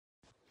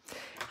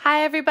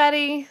Hi,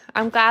 everybody.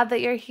 I'm glad that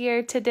you're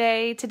here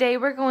today. Today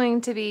we're going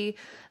to be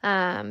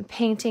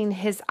painting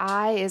His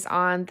Eye is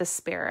on the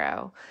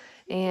Sparrow.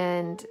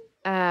 And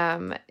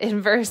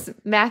in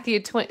Matthew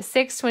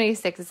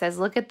 6:26, it says,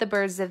 look at the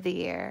birds of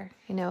the air.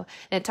 And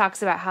it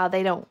talks about how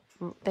they don't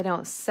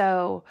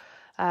sow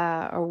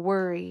or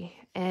worry.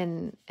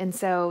 And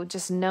so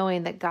just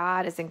knowing that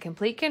God is in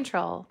complete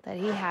control, that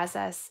He has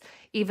us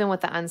even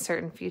with the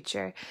uncertain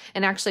future.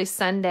 And actually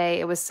Sunday,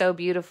 it was so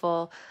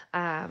beautiful.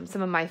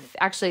 Some of my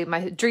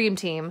dream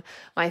team,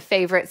 my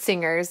favorite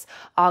singers,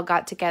 all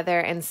got together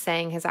and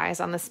sang His Eyes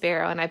on the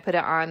Sparrow. And I put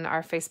it on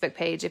our Facebook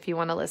page if you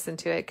want to listen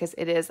to it, because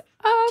it is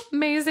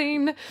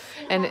amazing.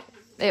 And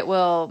it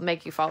will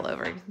make you fall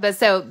over. But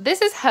so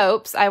this is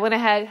Hope's. I went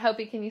ahead. Hope,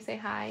 can you say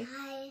hi?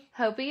 Hi.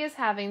 Hopi is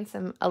having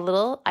a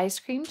little ice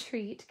cream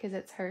treat because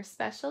it's her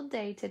special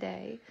day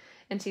today.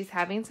 And she's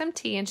having some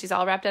tea and she's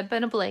all wrapped up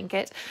in a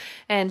blanket.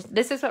 And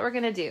this is what we're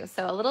going to do.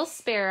 So a little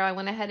sparrow, I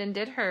went ahead and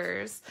did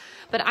hers.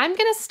 But I'm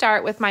going to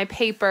start with my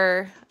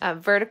paper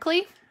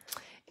vertically.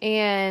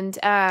 And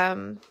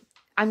I'm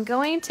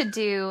going to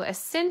do,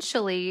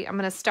 essentially, I'm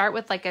going to start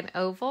with like an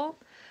oval,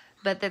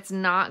 but that's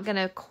not going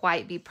to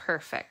quite be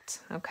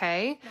perfect,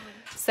 okay?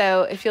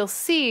 So if you'll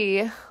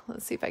see,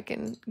 let's see if I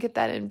can get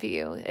that in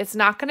view. It's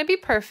not going to be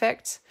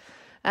perfect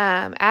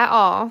at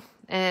all,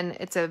 and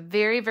it's a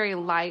very, very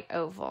light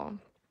oval.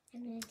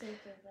 I'm going to do a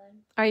bluebird.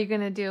 Are you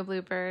going to do a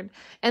bluebird?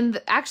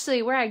 And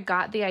actually, where I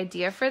got the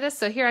idea for this,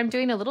 so here I'm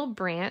doing a little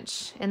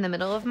branch in the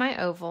middle of my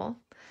oval,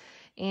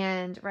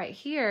 and right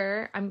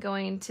here, I'm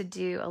going to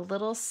do a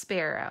little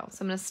sparrow.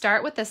 So I'm going to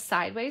start with a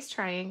sideways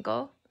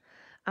triangle.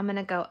 I'm going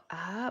to go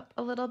up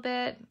a little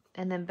bit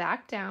and then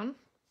back down,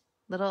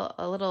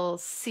 a little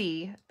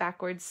C,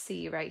 backwards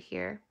C right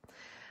here.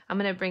 I'm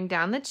going to bring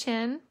down the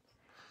chin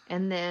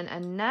and then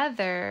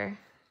another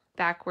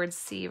backwards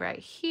C right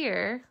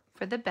here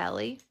for the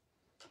belly.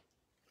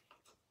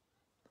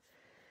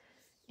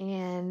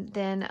 And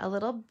then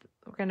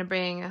we're going to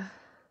bring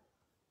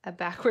a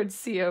backwards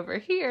C over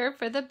here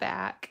for the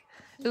back.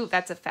 Ooh,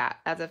 that's a fat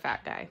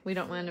guy. We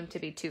don't want him to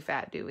be too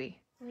fat, do we?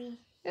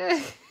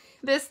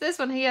 This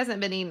one, he hasn't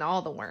been eating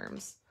all the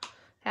worms,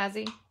 has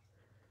he?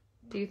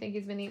 Do you think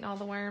he's been eating all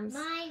the worms?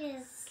 Mine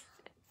is.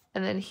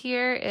 And then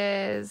here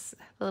is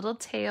the little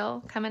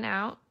tail coming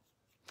out.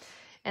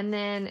 And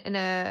then in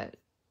a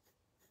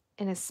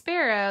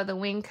sparrow, the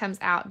wing comes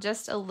out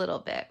just a little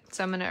bit.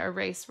 So I'm going to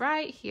erase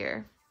right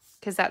here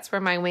because that's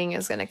where my wing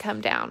is going to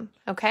come down,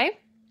 okay?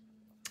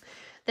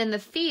 Then the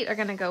feet are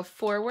going to go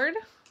forward,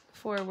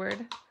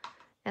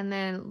 and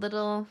then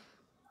the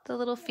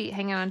little feet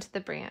hang onto the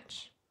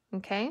branch.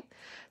 Okay,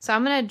 so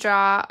I'm going to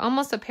draw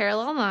almost a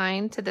parallel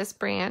line to this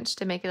branch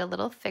to make it a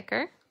little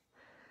thicker.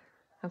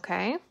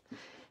 Okay,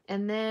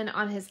 and then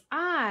on his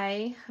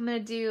eye, I'm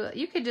going to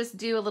you could just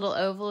do a little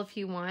oval if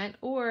you want,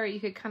 or you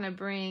could kind of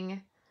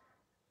bring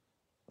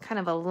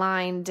a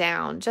line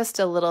down just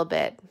a little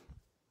bit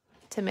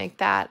to make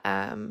that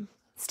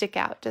stick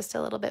out just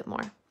a little bit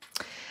more.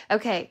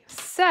 Okay,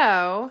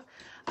 so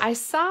I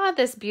saw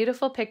this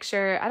beautiful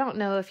picture. I don't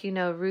know if you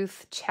know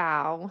Ruth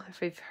Chow,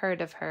 if you've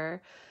heard of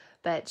her,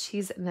 but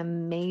she's an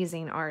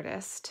amazing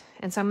artist.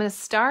 And so I'm going to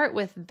start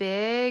with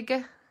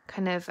big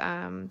kind of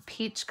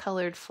peach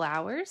colored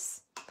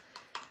flowers.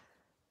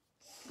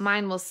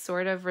 Mine will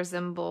sort of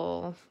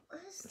resemble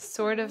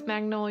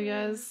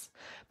magnolias,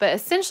 but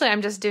essentially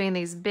I'm just doing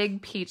these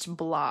big peach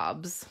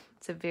blobs.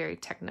 It's a very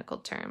technical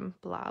term,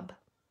 blob.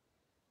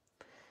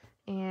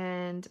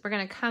 And we're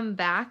going to come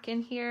back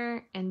in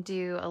here and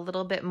do a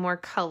little bit more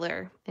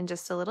color in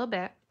just a little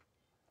bit.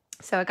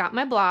 So I got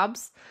my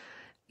blobs.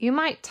 You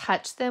might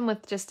touch them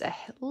with just a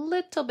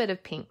little bit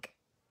of pink.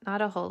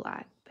 Not a whole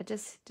lot, but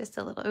just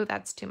a little. Oh,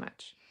 that's too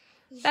much.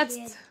 That's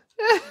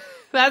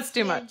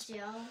too much.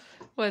 Jill.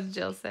 What did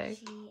Jill say?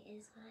 She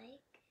is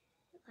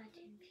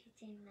watching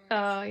PJ Masks.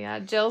 Oh, yeah.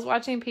 Jill's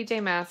watching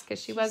PJ Masks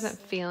because she wasn't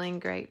feeling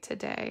great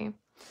today.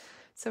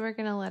 So we're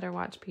going to let her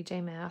watch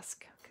PJ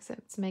Masks because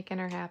it's making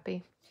her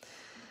happy.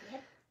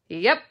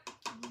 Yep.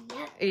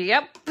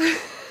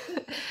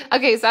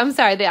 Okay, so I'm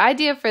sorry. The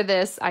idea for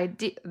this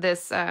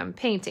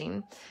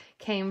painting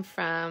came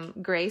from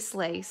Grace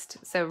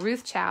Laced. So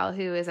Ruth Chow,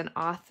 who is an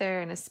author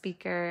and a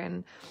speaker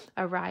and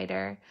a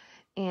writer,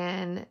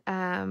 and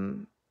I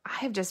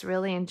have just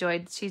really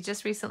enjoyed. She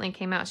just recently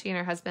came out. She and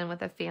her husband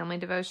with a family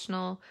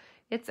devotional.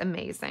 It's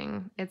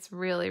amazing. It's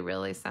really,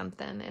 really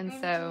something. And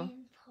so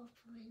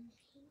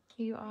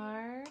you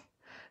are.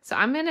 So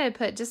I'm going to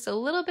put just a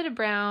little bit of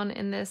brown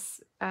in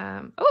this.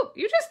 Oh,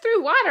 you just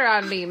threw water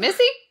on me,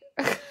 Missy.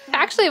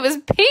 Actually, it was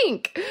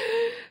pink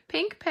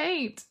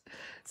paint.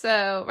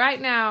 So right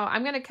now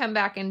I'm going to come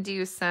back and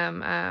do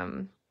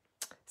some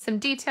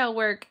detail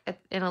work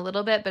in a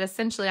little bit, but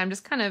essentially I'm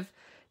just kind of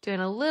doing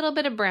a little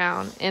bit of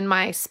brown in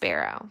my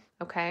sparrow.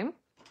 Okay.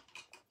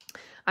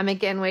 I'm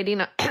again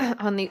waiting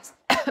on these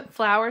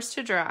flowers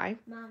to dry.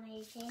 Mom, are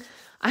you okay?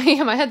 I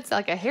am. I had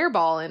like a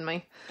hairball in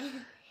me.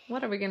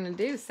 What are we going to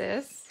do,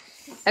 sis?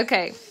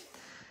 Okay.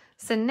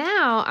 So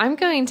now I'm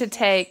going to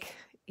take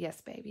Yes,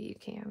 baby, you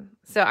can.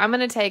 So I'm going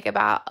to take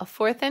about a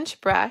 1/4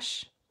 inch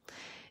brush.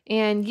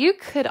 And you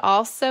could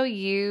also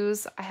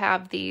use, I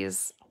have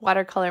these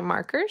watercolor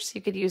markers.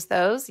 You could use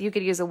those. You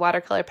could use a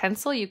watercolor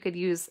pencil. You could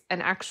use an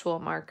actual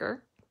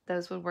marker.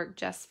 Those would work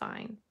just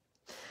fine.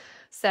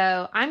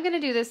 So I'm going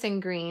to do this in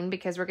green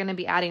because we're going to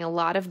be adding a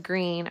lot of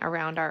green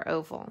around our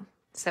oval.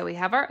 So we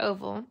have our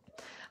oval.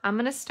 I'm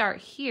going to start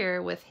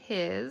here with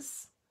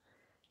his,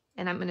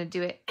 and I'm going to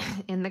do it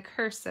in the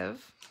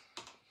cursive.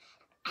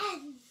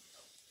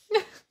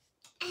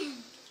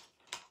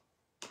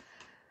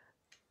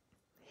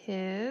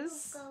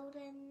 His.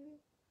 Golden.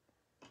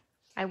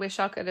 I wish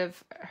y'all could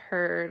have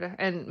heard,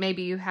 and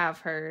maybe you have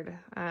heard,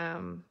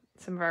 some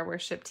of our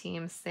worship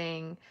teams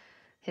sing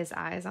His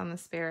Eyes on the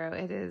Sparrow.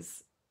 It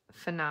is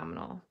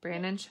phenomenal.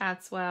 Brandon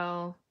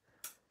Chatswell,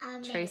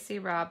 Tracy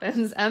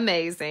Robbins,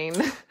 amazing.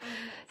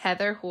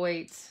 Heather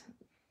Hoyt,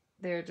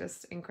 they're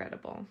just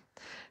incredible.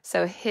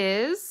 So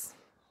his,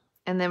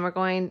 and then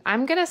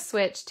I'm going to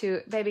switch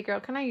to, baby girl,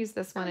 can I use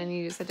this one and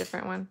you use a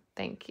different one?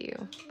 Thank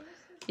you.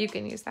 You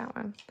can use that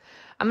one.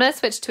 I'm going to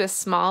switch to a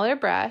smaller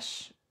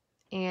brush,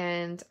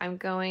 and I'm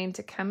going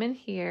to come in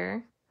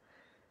here.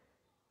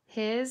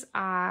 His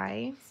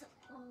eye.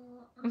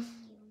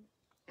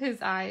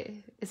 His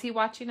eye. Is he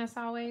watching us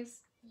always?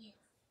 Yes.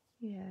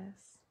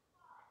 Yes.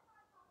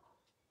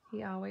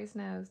 He always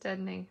knows,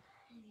 doesn't he?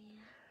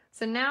 Yeah.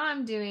 So now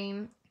I'm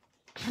doing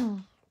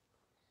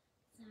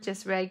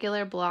just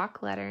regular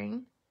block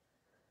lettering.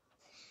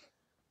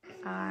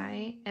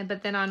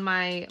 But then on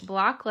my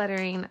block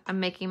lettering, I'm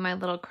making my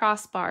little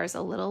crossbars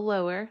a little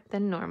lower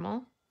than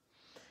normal.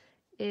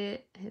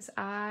 His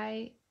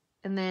eye,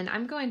 and then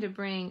I'm going to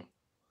bring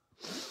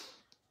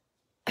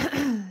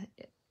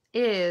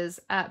is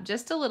up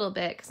just a little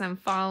bit because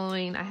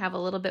I have a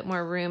little bit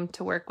more room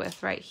to work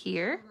with right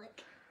here.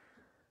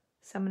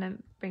 So I'm going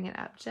to bring it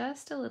up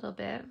just a little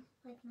bit.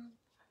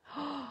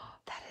 Oh,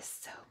 that is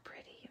so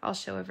pretty. I'll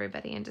show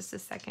everybody in just a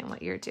second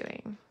what you're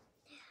doing.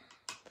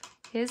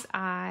 His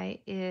eye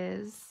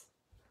is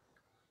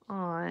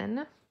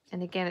on,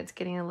 and again, it's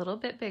getting a little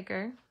bit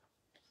bigger.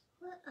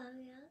 What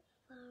area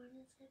flower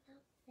is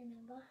it?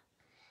 Remember?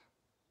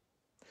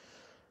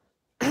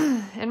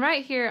 And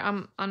right here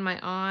on my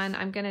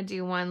I'm going to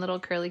do one little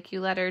curly Q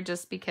letter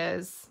just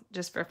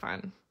for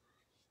fun.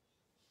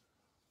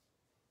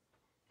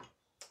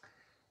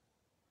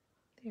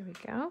 There we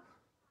go.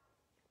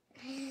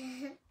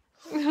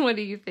 What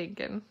are you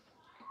thinking?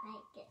 I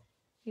like it.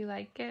 You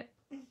like it?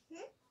 Mm-hmm.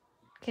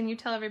 Can you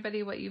tell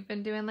everybody what you've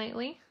been doing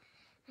lately?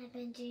 I've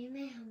been doing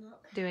my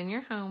homework. Doing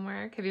your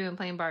homework. Have you been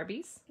playing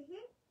Barbies? Mm-hmm.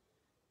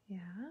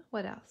 Yeah.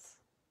 What else?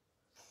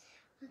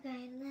 We're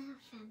going to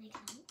family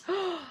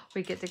camp.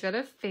 We get to go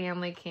to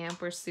family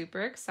camp. We're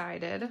super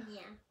excited.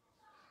 Yeah.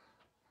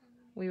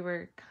 We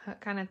were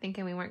kind of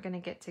thinking we weren't going to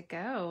get to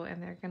go,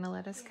 and they're going to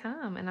let us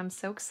come, and I'm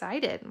so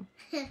excited. Mom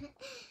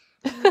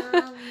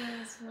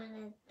was one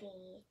of the...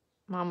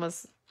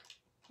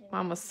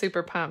 Mom was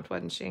super pumped,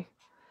 wasn't she?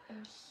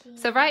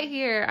 So right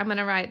here, I'm going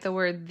to write the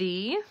word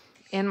 "the"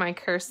 in my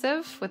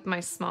cursive with my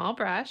small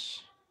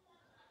brush,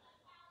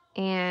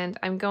 and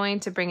I'm going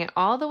to bring it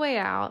all the way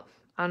out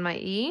on my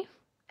E,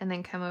 and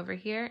then come over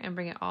here and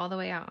bring it all the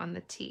way out on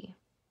the T.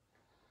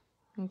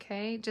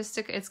 Okay,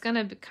 it's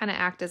going to kind of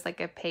act as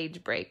like a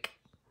page break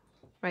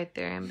right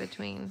there in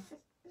between,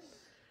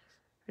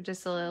 or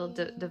just a little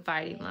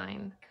dividing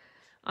line.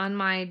 On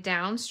my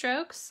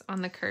downstrokes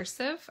on the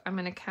cursive, I'm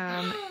going to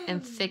come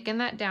and thicken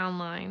that down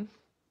line.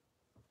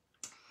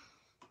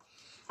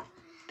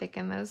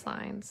 Thicken those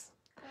lines.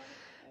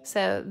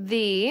 So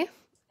the,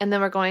 and then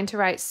we're going to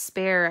write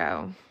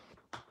sparrow.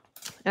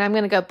 And I'm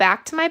going to go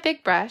back to my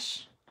big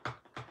brush.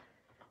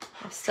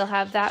 I still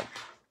have that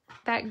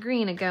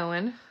green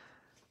going.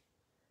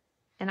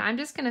 And I'm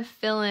just going to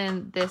fill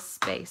in this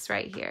space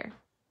right here.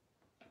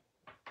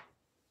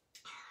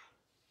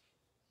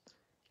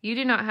 You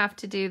do not have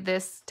to do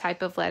this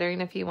type of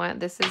lettering if you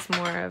want. This is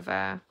more of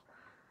a,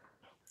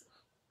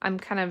 I'm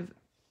kind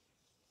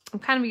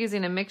of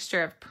using a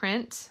mixture of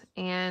print,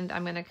 and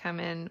I'm going to come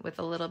in with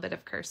a little bit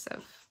of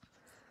cursive.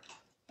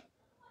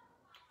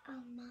 Oh,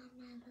 Mama,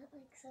 that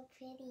looks so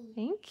pretty.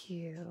 Thank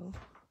you.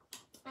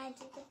 I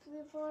did the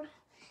blue board,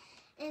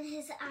 and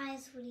his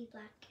eyes really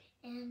black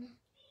and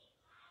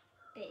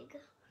big.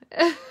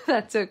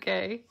 That's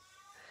okay.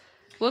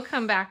 We'll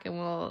come back and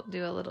we'll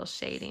do a little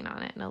shading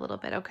on it in a little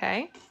bit,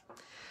 okay?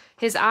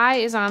 His eye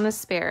is on the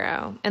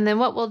sparrow. And then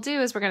what we'll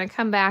do is we're going to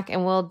come back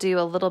and we'll do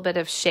a little bit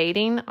of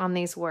shading on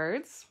these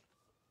words.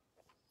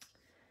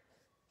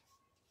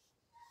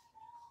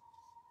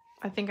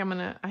 I think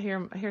I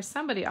hear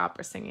somebody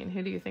opera singing.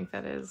 Who do you think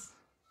that is?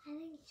 I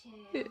think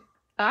Judah.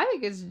 I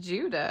think it's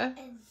Judah.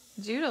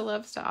 Judah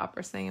loves to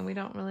opera sing, and we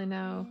don't really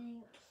know. I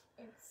think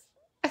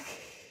it's...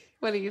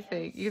 What do you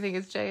think? You think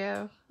it's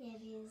J.O.? Yeah,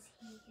 because he is...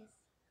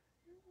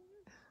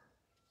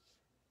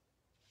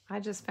 I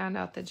just found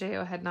out that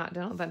J.O. had not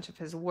done a bunch of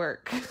his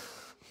work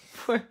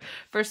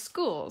for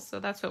school,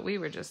 so that's what we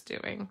were just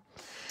doing.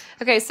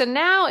 Okay, so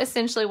now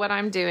essentially what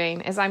I'm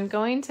doing is I'm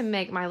going to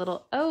make my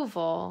little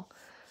oval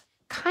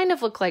kind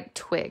of look like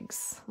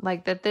twigs,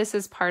 like that this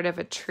is part of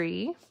a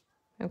tree,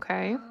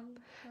 okay?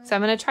 So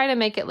I'm going to try to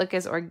make it look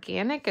as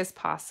organic as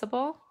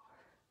possible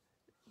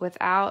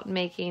without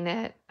making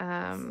it,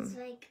 This is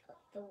like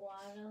the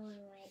water and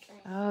like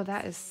oh,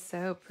 that is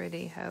so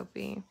pretty,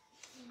 Hopi.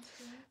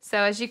 So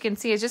as you can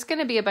see, it's just going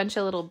to be a bunch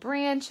of little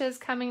branches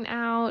coming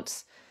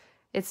out.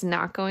 It's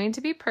not going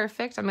to be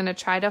perfect. I'm going to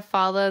try to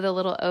follow the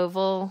little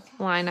oval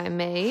line I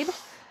made,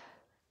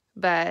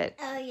 but...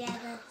 Oh, yeah,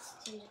 that's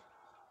cute.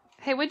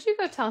 Hey, would you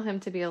go tell him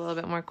to be a little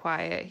bit more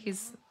quiet?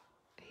 He's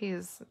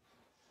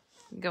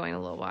going a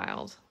little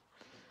wild,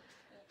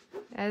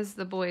 as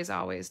the boys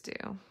always do.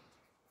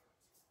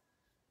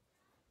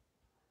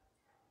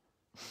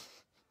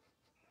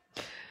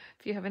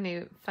 If you have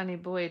any funny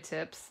boy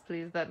tips,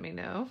 please let me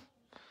know.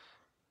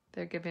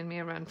 They're giving me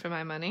a run for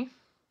my money.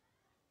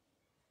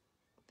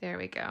 There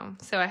we go.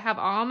 So I have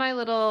all my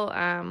little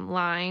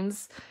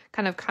lines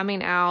kind of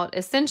coming out.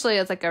 Essentially,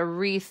 it's like a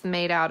wreath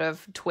made out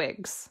of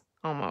twigs,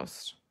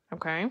 almost.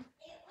 Okay? It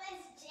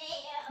was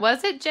J.O.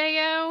 Was it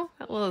J.O.?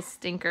 That little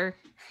stinker.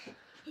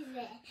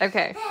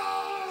 Okay.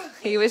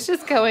 He was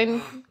just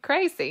going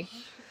crazy.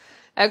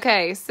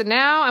 Okay, so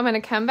now I'm going to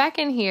come back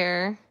in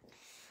here.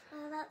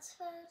 Oh, that's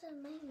better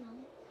than mine,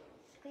 Mom.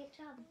 Great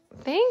job.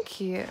 Thank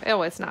you.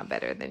 Oh, it's not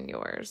better than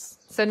yours.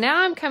 So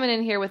now I'm coming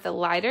in here with a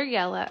lighter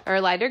yellow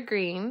or lighter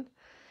green.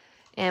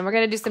 And we're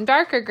going to do some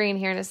darker green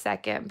here in a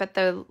second. But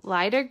the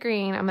lighter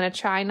green, I'm going to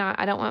try not,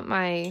 I don't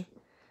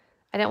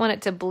want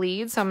it to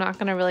bleed, so I'm not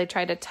going to really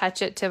try to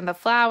touch it to the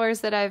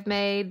flowers that I've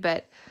made,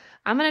 but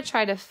I'm going to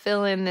try to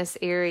fill in this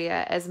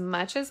area as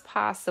much as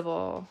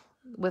possible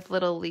with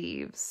little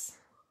leaves.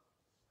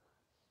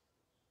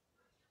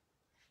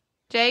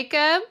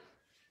 Jacob?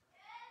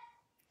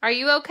 Are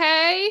you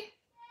okay?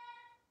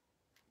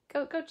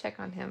 Go check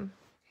on him.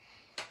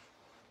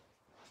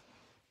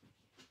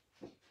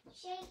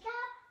 Jacob?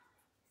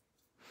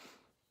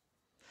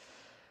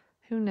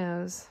 Who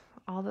knows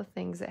all the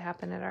things that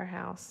happen at our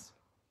house.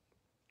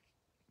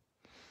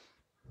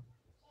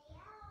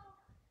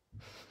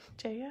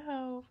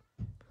 J.O.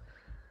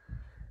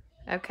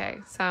 Okay,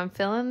 so I'm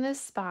filling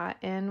this spot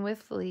in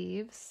with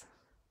leaves.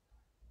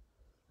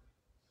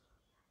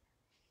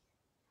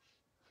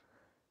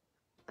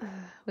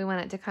 We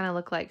want it to kind of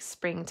look like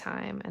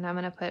springtime, and I'm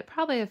going to put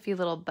probably a few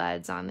little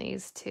buds on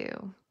these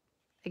too.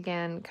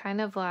 Again,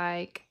 kind of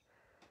like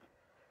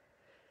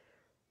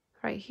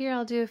right here,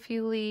 I'll do a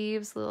few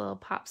leaves, little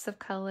pops of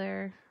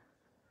color.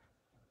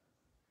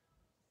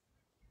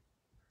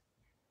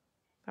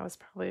 That was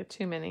probably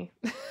too many.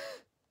 Is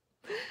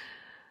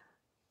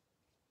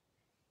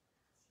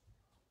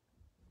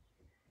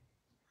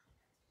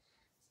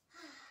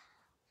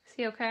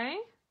he okay?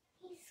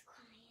 He's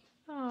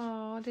quiet.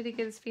 Oh, did he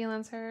get his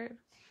feelings hurt?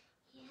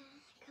 Yeah,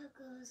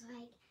 Coco's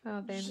like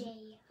Oh,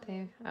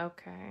 J.O.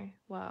 Okay.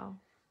 Well,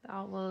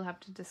 we'll have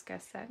to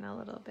discuss that in a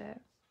little bit.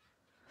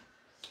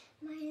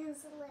 Mine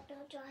is a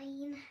little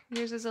drying.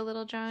 Yours is a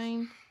little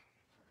drying.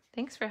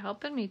 Thanks for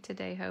helping me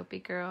today, Hopi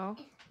girl.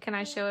 Can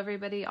I show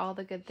everybody all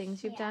the good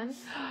things you've done?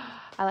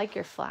 I like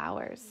your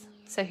flowers.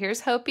 Yeah. So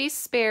here's Hopi's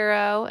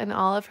Sparrow and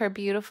all of her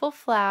beautiful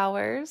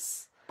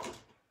flowers.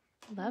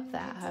 Love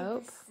that,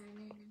 Hope.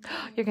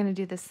 You're going to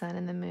do the sun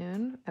and the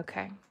moon?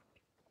 Okay.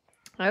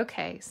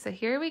 Okay, so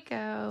here we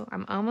go.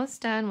 I'm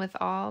almost done with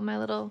all my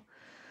little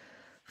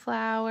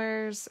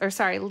flowers, or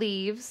sorry,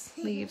 leaves.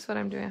 Leaves, what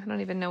I'm doing. I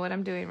don't even know what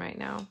I'm doing right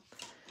now.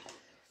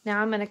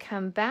 Now I'm going to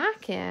come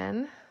back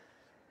in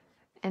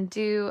and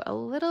do a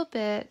little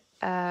bit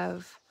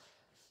of,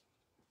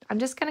 I'm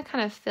just going to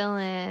kind of fill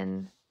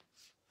in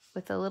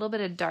with a little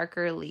bit of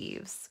darker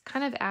leaves,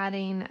 kind of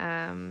adding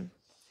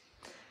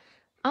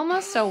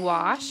almost a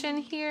wash in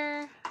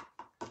here,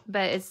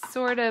 but it's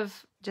sort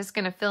of just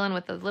going to fill in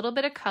with a little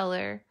bit of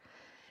color.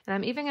 And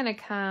I'm even going to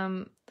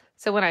come,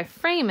 so when I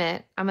frame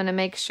it, I'm going to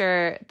make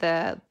sure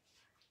the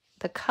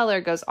color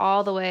goes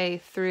all the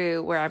way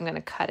through where I'm going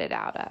to cut it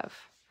out of.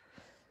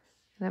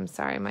 And I'm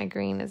sorry, my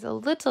green is a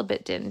little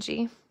bit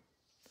dingy.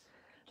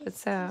 But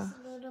so, a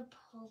little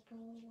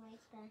purple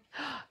like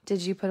that.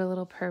 Did you put a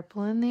little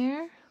purple in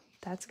there?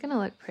 That's going to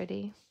look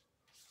pretty.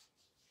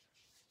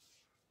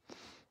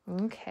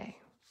 Okay,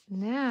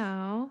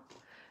 now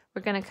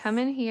we're going to come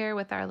in here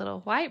with our little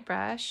white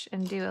brush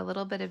and do a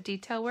little bit of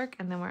detail work,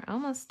 and then we're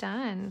almost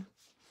done.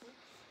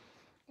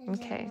 And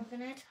okay. Then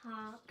we're going to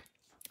talk.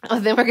 Oh,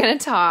 then we're going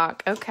to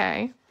talk.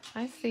 Okay,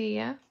 I see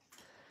ya.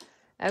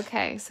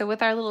 Okay, so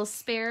with our little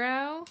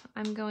sparrow,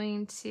 I'm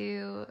going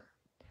to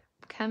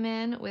come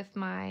in with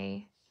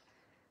my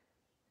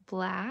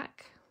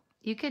black.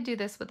 You could do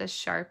this with a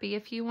Sharpie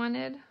if you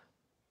wanted.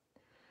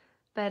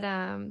 But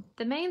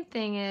the main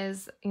thing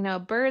is, you know, a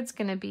bird's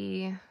going to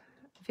be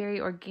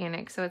very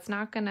organic, so it's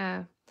not going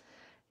to,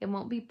 it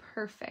won't be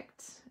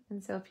perfect.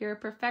 And so if you're a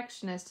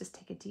perfectionist, just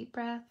take a deep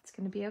breath. It's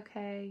going to be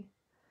okay.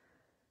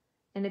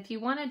 And if you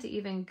wanted to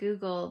even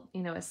Google,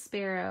 you know, a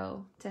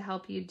sparrow to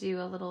help you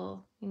do a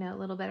little, you know, a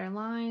little better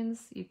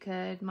lines, you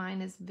could.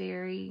 Mine is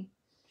very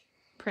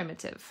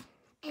primitive.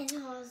 And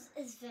yours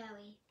is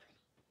very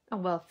pretty. Oh,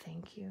 well,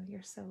 thank you.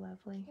 You're so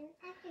lovely. And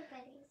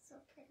everybody is so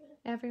pretty.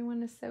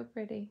 Everyone is so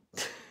pretty.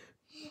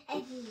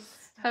 And he's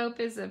Hope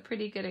is a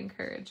pretty good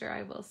encourager,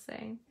 I will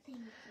say. Thank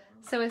you.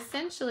 So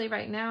essentially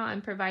right now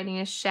I'm providing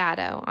a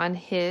shadow on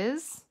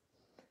his.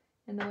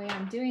 And the way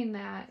I'm doing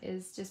that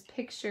is just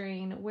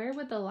picturing where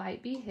would the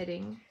light be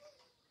hitting?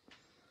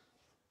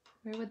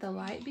 Where would the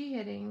light be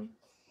hitting?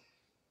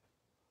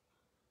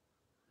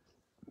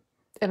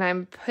 And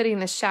I'm putting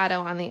the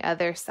shadow on the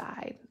other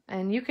side.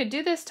 And you could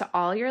do this to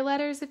all your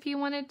letters if you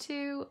wanted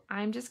to.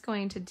 I'm just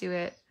going to do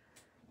it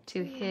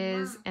to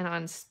his and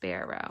on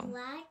Sparrow.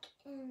 Black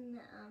and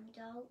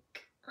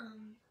dark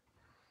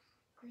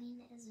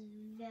green is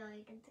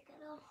very good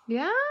together.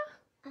 Yeah?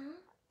 Uh-huh.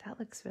 That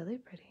looks really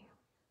pretty.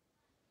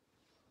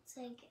 It's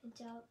like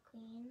dark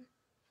green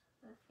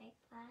with fake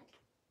black.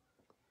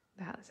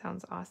 That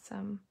sounds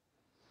awesome.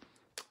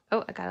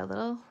 Oh, I got a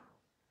little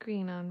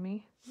green on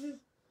me.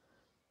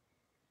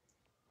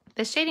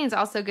 The shading is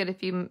also good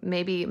if you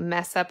maybe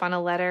mess up on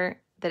a letter,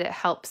 that it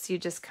helps you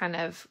just kind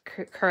of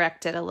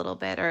correct it a little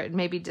bit, or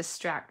maybe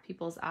distract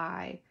people's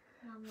eye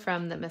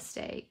from the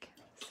mistake.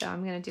 So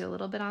I'm going to do a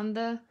little bit on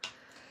the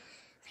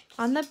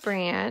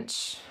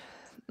branch.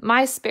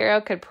 My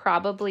Sparrow could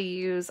probably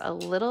use a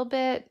little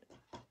bit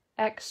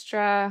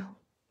extra,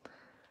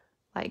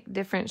 like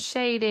different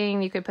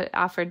shading. You could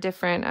offer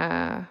different,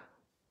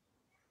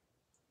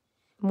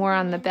 more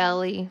on the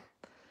belly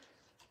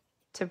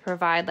to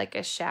provide like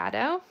a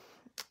shadow.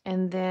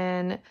 And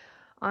then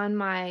on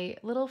my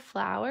little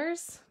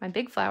flowers, my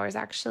big flowers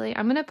actually,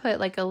 I'm going to put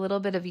like a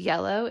little bit of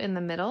yellow in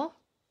the middle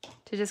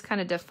to just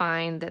kind of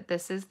define that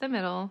this is the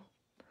middle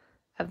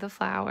of the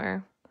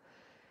flower.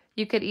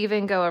 You could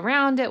even go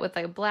around it with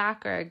like a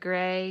black or a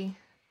gray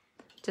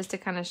just to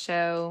kind of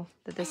show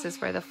that this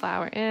is where the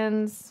flower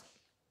ends.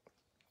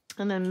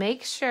 And then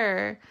make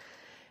sure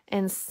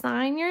and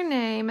sign your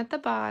name at the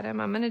bottom.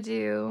 I'm going to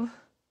do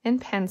in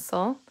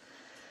pencil.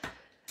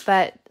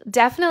 But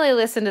definitely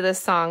listen to this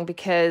song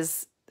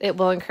because it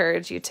will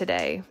encourage you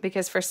today.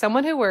 Because for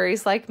someone who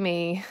worries like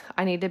me,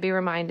 I need to be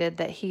reminded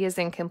that he is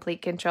in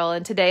complete control.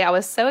 And today I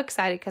was so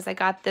excited because I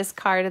got this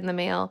card in the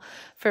mail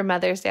for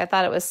Mother's Day. I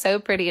thought it was so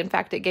pretty. In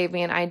fact, it gave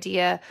me an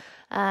idea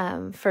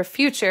for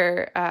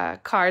future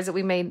cards that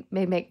we may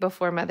make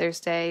before Mother's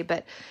Day.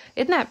 But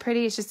isn't that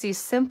pretty? It's just these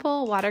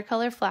simple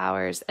watercolor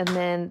flowers. And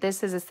then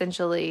this is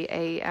essentially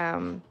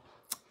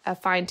a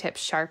fine tip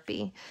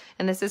Sharpie.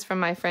 And this is from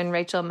my friend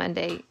Rachel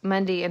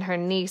Mundy, and her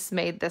niece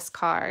made this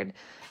card,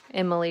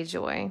 Emily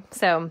Joy.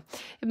 So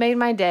it made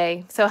my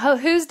day. So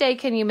whose day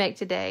can you make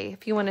today?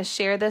 If you want to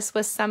share this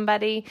with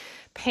somebody,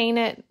 paint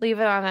it, leave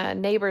it on a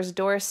neighbor's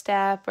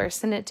doorstep, or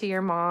send it to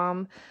your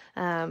mom.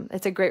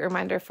 It's a great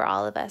reminder for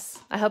all of us.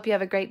 I hope you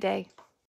have a great day.